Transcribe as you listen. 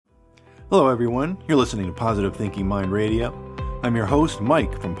Hello everyone, you're listening to Positive Thinking Mind Radio. I'm your host,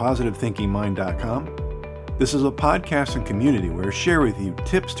 Mike from PositiveThinkingMind.com. This is a podcast and community where I share with you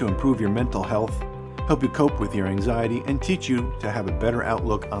tips to improve your mental health, help you cope with your anxiety, and teach you to have a better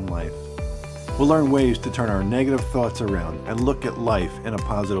outlook on life. We'll learn ways to turn our negative thoughts around and look at life in a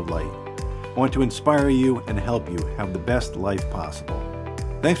positive light. I want to inspire you and help you have the best life possible.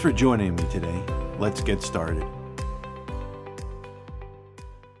 Thanks for joining me today. Let's get started.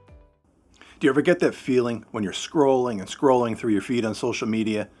 Do you ever get that feeling when you're scrolling through your feed on social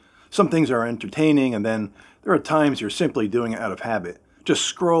media? Some things are entertaining, and then there are times you're simply doing it out of habit,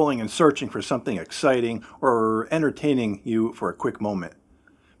 just scrolling and searching for something exciting or entertaining you for a quick moment.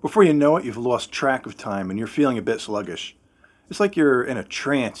 Before you know it, you've lost track of time and you're feeling a bit sluggish. It's like you're in a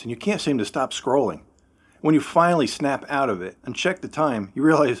trance and you can't seem to stop scrolling. When you finally snap out of it and check the time, you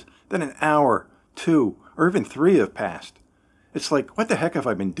realize that an hour, 2, or even 3 have passed. It's like, what the heck have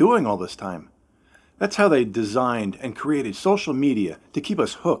I been doing all this time? That's how they designed and created social media to keep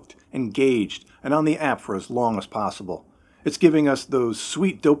us hooked, engaged, and on the app for as long as possible. It's giving us those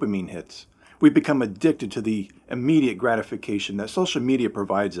sweet dopamine hits. We become addicted to the immediate gratification that social media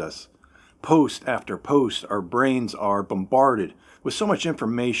provides us. Post after post, our brains are bombarded with so much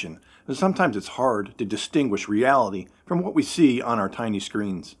information, and sometimes it's hard to distinguish reality from what we see on our tiny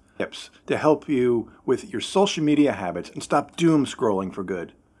screens. Tips to help you with your social media habits and stop doom scrolling for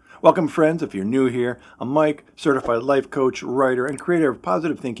good. Welcome, friends. If you're new here, I'm Mike, certified life coach, writer, and creator of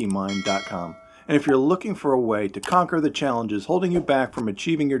PositiveThinkingMind.com. And if you're looking for a way to conquer the challenges holding you back from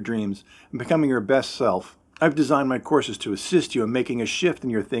achieving your dreams and becoming your best self, I've designed my courses to assist you in making a shift in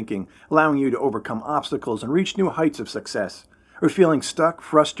your thinking, allowing you to overcome obstacles and reach new heights of success. Are you feeling stuck,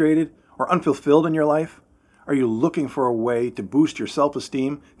 frustrated, or unfulfilled in your life? Are you looking for a way to boost your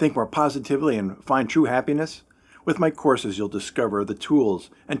self-esteem, think more positively, and find true happiness? With my courses, you'll discover the tools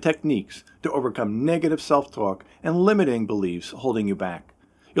and techniques to overcome negative self-talk and limiting beliefs holding you back.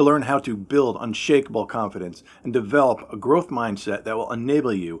 You'll learn how to build unshakable confidence and develop a growth mindset that will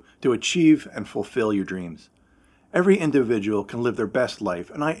enable you to achieve and fulfill your dreams. Every individual can live their best life,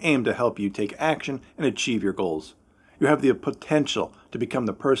 and I aim to help you take action and achieve your goals. You have the potential to become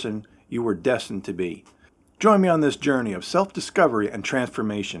the person you were destined to be. Join me on this journey of self-discovery and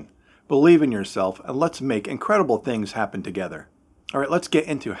transformation. Believe in yourself, and let's make incredible things happen together. All right, let's get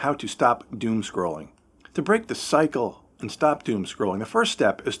into how to stop doom scrolling. To break the cycle and stop doom scrolling, the first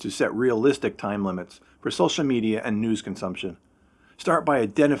step is to set realistic time limits for social media and news consumption. Start by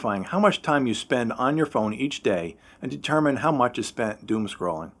identifying how much time you spend on your phone each day and determine how much is spent doom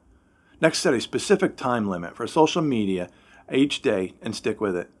scrolling. Next, set a specific time limit for social media each day and stick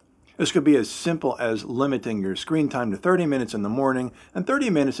with it. This could be as simple as limiting your screen time to 30 minutes in the morning and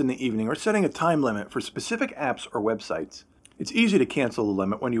 30 minutes in the evening, or setting a time limit for specific apps or websites. It's easy to cancel the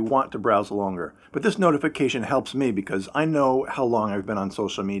limit when you want to browse longer, but this notification helps me because I know how long I've been on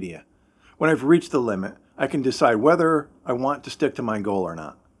social media. When I've reached the limit, I can decide whether I want to stick to my goal or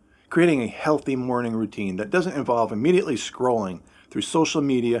not. Creating a healthy morning routine that doesn't involve immediately scrolling through social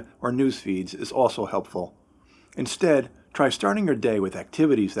media or news feeds is also helpful. Instead, try starting your day with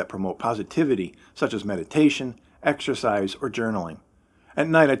activities that promote positivity, such as meditation, exercise, or journaling. At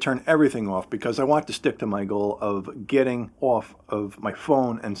night, I turn everything off because I want to stick to my goal of getting off of my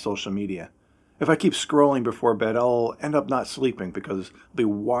phone and social media. If I keep scrolling before bed, I'll end up not sleeping because I'll be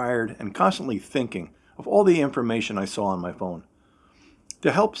wired and constantly thinking of all the information I saw on my phone.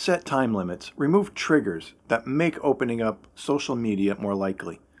 To help set time limits, remove triggers that make opening up social media more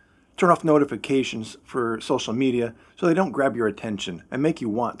likely. Turn off notifications for social media so they don't grab your attention and make you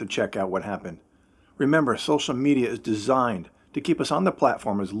want to check out what happened. Remember, social media is designed to keep us on the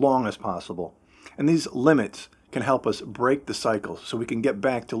platform as long as possible, and these limits can help us break the cycle so we can get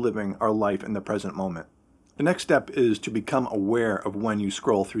back to living our life in the present moment. The next step is to become aware of when you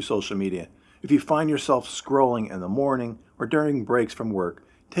scroll through social media. If you find yourself scrolling in the morning or during breaks from work,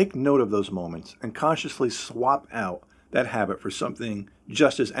 take note of those moments and consciously swap out that habit for something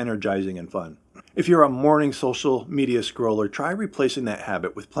just as energizing and fun. If you're a morning social media scroller, try replacing that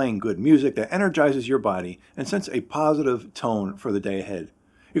habit with playing good music that energizes your body and sets a positive tone for the day ahead.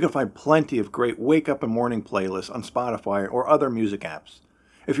 You can find plenty of great wake-up and morning playlists on Spotify or other music apps.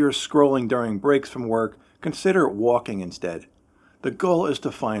 If you're scrolling during breaks from work, consider walking instead. The goal is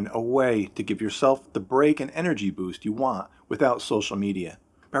to find a way to give yourself the break and energy boost you want without social media.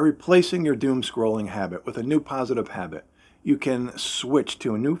 By replacing your doom scrolling habit with a new positive habit, you can switch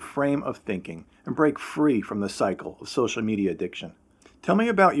to a new frame of thinking and break free from the cycle of social media addiction. Tell me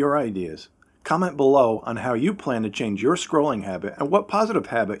about your ideas. Comment below on how you plan to change your scrolling habit and what positive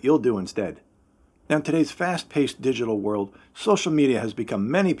habit you'll do instead. Now, in today's fast-paced digital world, social media has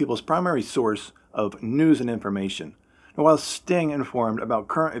become many people's primary source of news and information. Now, while staying informed about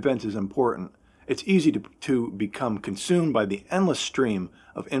current events is important, it's easy to become consumed by the endless stream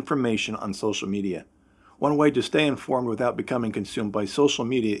of information on social media. One way to stay informed without becoming consumed by social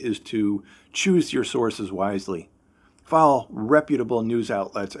media is to choose your sources wisely. Follow reputable news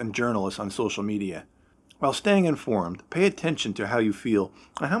outlets and journalists on social media. While staying informed, pay attention to how you feel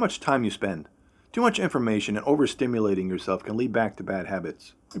and how much time you spend. Too much information and overstimulating yourself can lead back to bad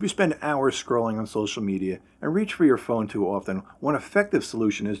habits. If you spend hours scrolling on social media and reach for your phone too often, one effective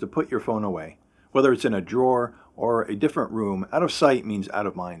solution is to put your phone away. Whether it's in a drawer or a different room, out of sight means out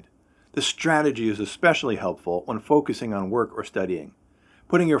of mind. This strategy is especially helpful when focusing on work or studying.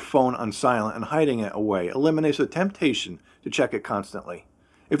 Putting your phone on silent and hiding it away eliminates the temptation to check it constantly.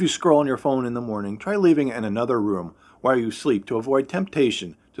 If you scroll on your phone in the morning, try leaving it in another room while you sleep to avoid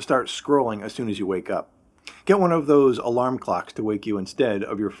temptation to start scrolling as soon as you wake up. Get one of those alarm clocks to wake you instead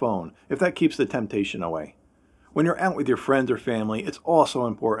of your phone, if that keeps the temptation away. When you're out with your friends or family, it's also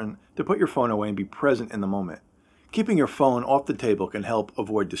important to put your phone away and be present in the moment. Keeping your phone off the table can help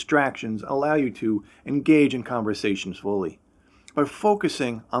avoid distractions and allow you to engage in conversations fully. By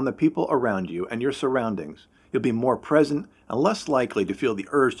focusing on the people around you and your surroundings, you'll be more present and less likely to feel the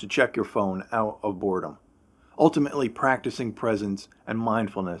urge to check your phone out of boredom. Ultimately, practicing presence and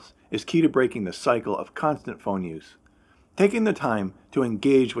mindfulness is key to breaking the cycle of constant phone use. Taking the time to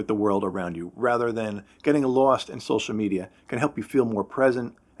engage with the world around you rather than getting lost in social media can help you feel more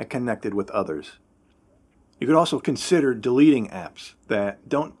present and connected with others. You could also consider deleting apps that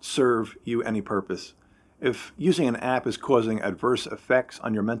don't serve you any purpose. If using an app is causing adverse effects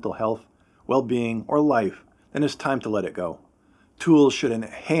on your mental health, well-being, or life, then it's time to let it go. Tools should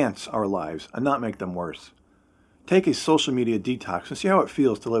enhance our lives and not make them worse. Take a social media detox and see how it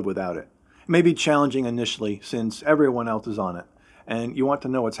feels to live without it. It may be challenging initially since everyone else is on it, and you want to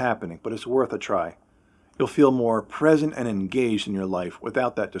know what's happening, but it's worth a try. You'll feel more present and engaged in your life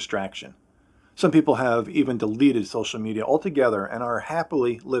without that distraction. Some people have even deleted social media altogether and are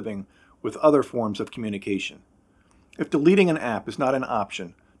happily living with other forms of communication. If deleting an app is not an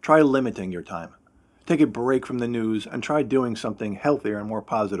option, try limiting your time. Take a break from the news and try doing something healthier and more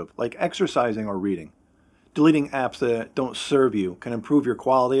positive, like exercising or reading. Deleting apps that don't serve you can improve your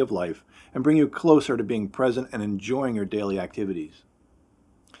quality of life and bring you closer to being present and enjoying your daily activities.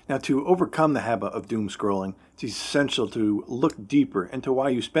 Now, to overcome the habit of doom scrolling, it's essential to look deeper into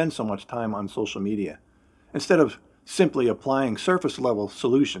why you spend so much time on social media. Instead of simply applying surface-level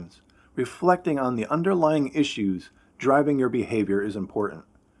solutions, reflecting on the underlying issues driving your behavior is important.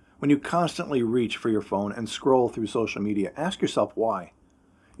 When you constantly reach for your phone and scroll through social media, ask yourself why.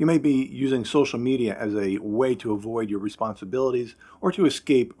 You may be using social media as a way to avoid your responsibilities or to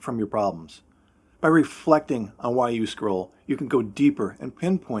escape from your problems. By reflecting on why you scroll, you can go deeper and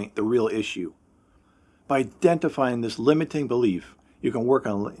pinpoint the real issue. By identifying this limiting belief, you can work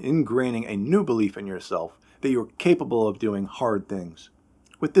on ingraining a new belief in yourself that you're capable of doing hard things.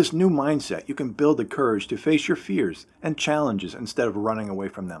 With this new mindset, you can build the courage to face your fears and challenges instead of running away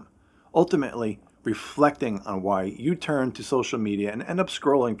from them. Ultimately, reflecting on why you turn to social media and end up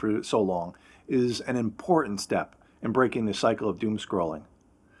scrolling for so long is an important step in breaking the cycle of doom scrolling.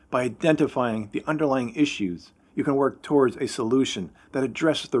 By identifying the underlying issues, you can work towards a solution that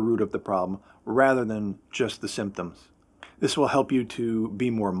addresses the root of the problem rather than just the symptoms. This will help you to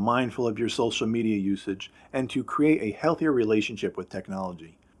be more mindful of your social media usage and to create a healthier relationship with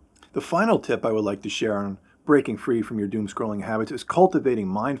technology. The final tip I would like to share on breaking free from your doom scrolling habits is cultivating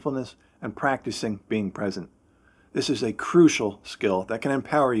mindfulness and practicing being present. This is a crucial skill that can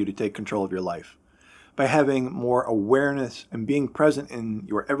empower you to take control of your life. By having more awareness and being present in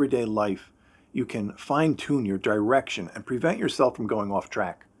your everyday life, you can fine-tune your direction and prevent yourself from going off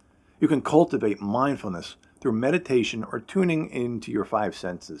track. You can cultivate mindfulness through meditation or tuning into your five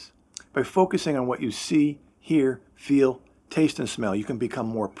senses. By focusing on what you see, hear, feel, taste, and smell, you can become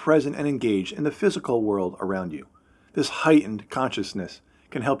more present and engaged in the physical world around you. This heightened consciousness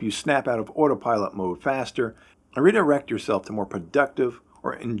can help you snap out of autopilot mode faster and redirect yourself to more productive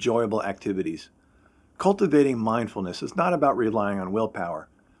or enjoyable activities. Cultivating mindfulness is not about relying on willpower,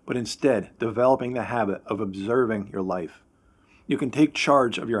 but instead developing the habit of observing your life. You can take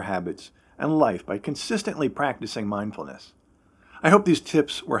charge of your habits and life by consistently practicing mindfulness. I hope these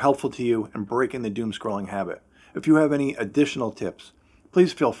tips were helpful to you in breaking the doom scrolling habit. If you have any additional tips,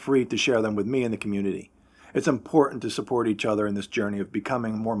 please feel free to share them with me and the community. It's important to support each other in this journey of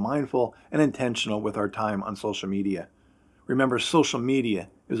becoming more mindful and intentional with our time on social media. Remember, social media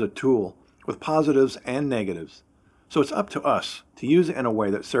is a tool with positives and negatives, so it's up to us to use it in a way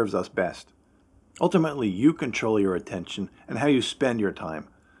that serves us best. Ultimately, you control your attention and how you spend your time.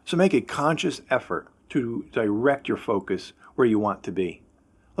 So make a conscious effort to direct your focus where you want to be.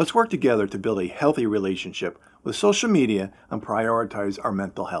 Let's work together to build a healthy relationship with social media and prioritize our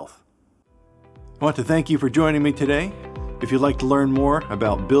mental health. I want to thank you for joining me today. If you'd like to learn more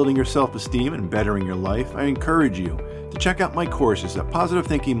about building your self-esteem and bettering your life, I encourage you to check out my courses at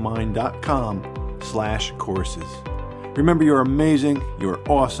positivethinkingmind.com/courses. Remember, you're amazing, you're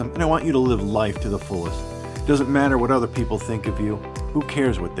awesome, and I want you to live life to the fullest. It doesn't matter what other people think of you. Who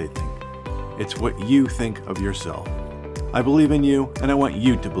cares what they think? It's what you think of yourself. I believe in you, and I want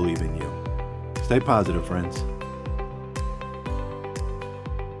you to believe in you. Stay positive, friends.